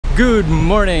Good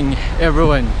morning,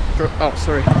 everyone. Oh,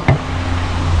 sorry.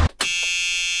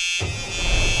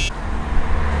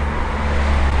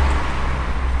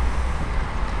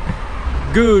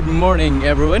 Good morning,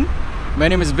 everyone. My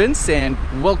name is Vince and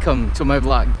welcome to my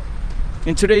vlog.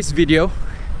 In today's video,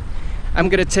 I'm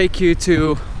gonna take you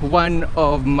to one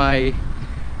of my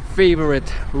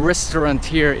favorite restaurants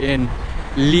here in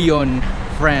Lyon,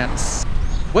 France.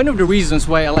 One of the reasons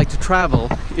why I like to travel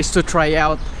is to try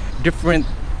out different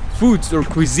foods or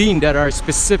cuisine that are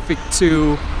specific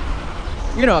to,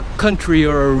 you know, a country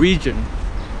or a region.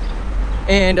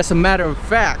 And as a matter of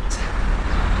fact,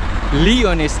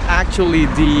 Lyon is actually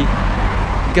the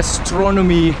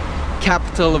gastronomy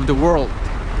capital of the world.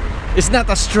 It's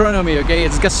not astronomy, okay?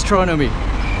 It's gastronomy.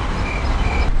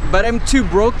 But I'm too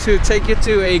broke to take you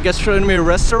to a gastronomy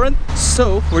restaurant,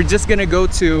 so we're just gonna go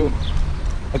to,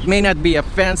 it may not be a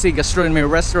fancy gastronomy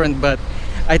restaurant, but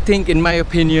I think, in my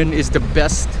opinion, is the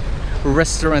best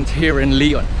restaurant here in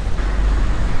Lyon.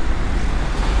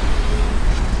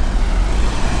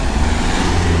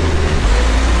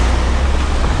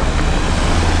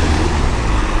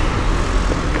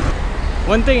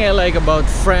 One thing I like about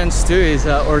France too is,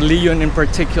 or Lyon in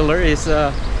particular, is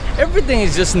everything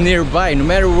is just nearby. No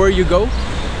matter where you go,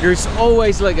 there's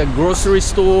always like a grocery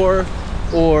store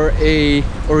or a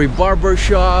barber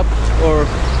shop, or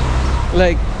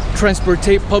like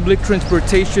public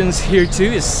transportations here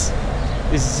too is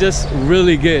just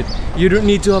really good. You don't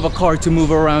need to have a car to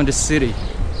move around the city.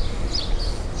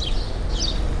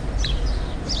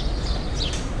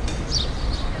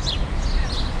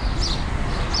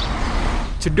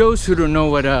 To those who don't know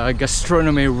what a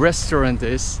gastronomy restaurant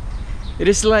is, it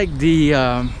is like the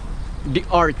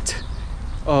art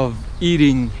of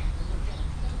eating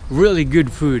really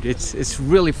good food. It's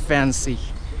really fancy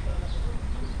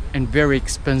and very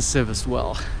expensive as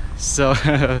well. So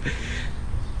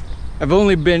I've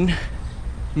only been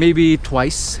maybe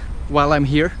twice while I'm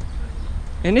here,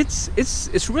 and it's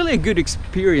really a good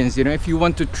experience. You know, if you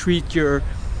want to treat your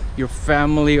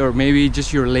family or maybe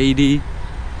just your lady,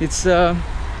 it's a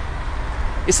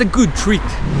good treat.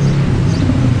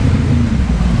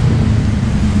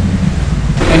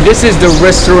 And this is the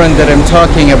restaurant that I'm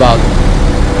talking about.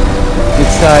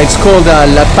 It's called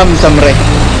La Tamtamerie.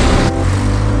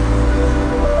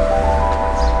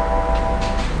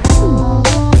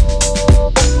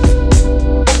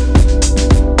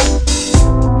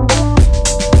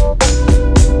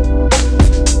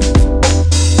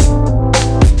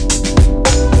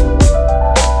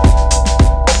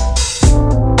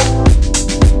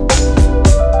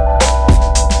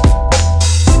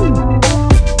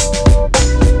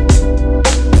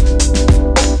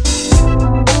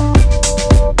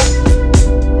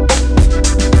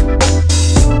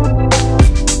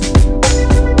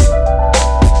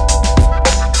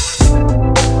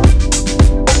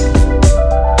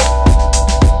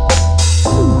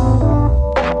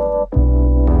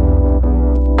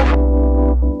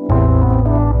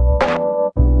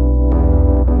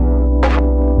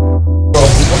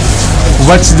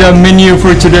 What's the menu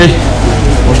for today?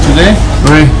 For today?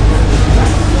 Oui.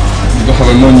 We don't have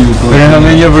a menu. We don't have a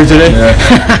menu for today? Yeah.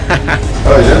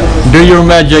 Do your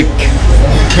magic.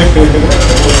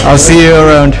 I'll see you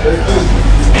around.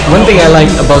 One thing I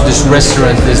like about this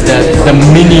restaurant is that the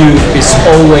menu is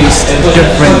always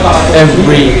different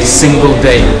every single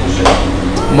day.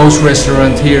 Most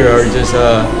restaurants here are just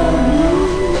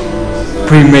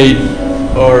pre-made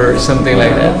or something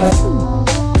like that.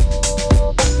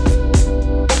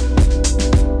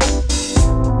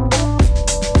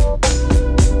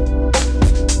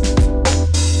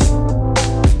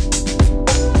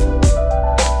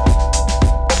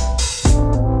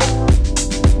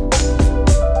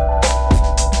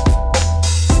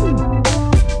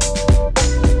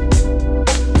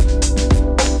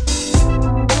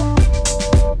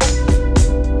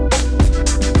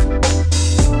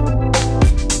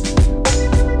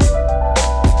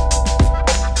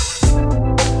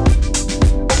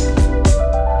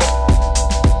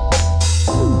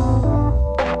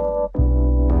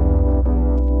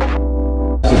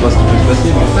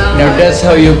 Now that's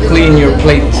how you clean your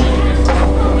plate.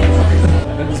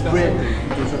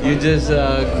 You just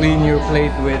clean your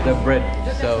plate with the bread.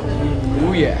 So,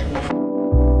 ooh yeah.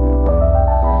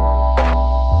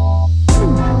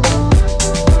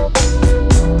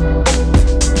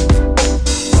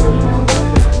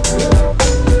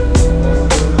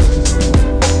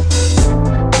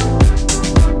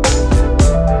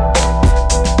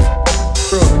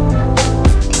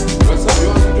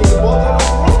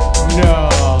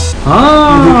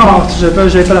 Ah,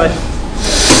 j'avais pas la ref.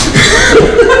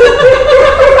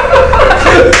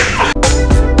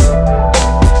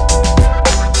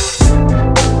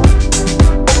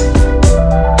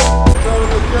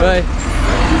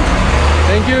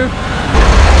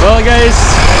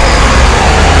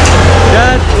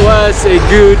 was a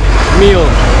good meal.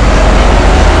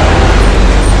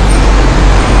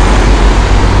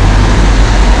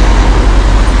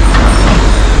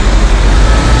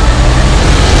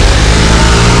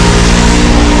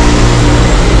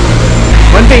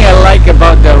 One thing I like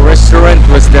about the restaurant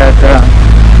was that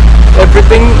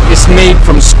everything is made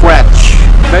from scratch.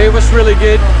 But it was really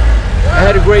good. I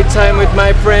had a great time with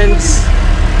my friends,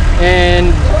 and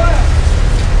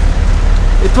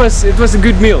it was a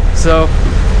good meal. So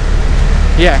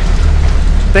yeah,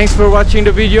 thanks for watching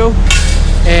the video,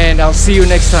 and I'll see you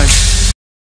next time.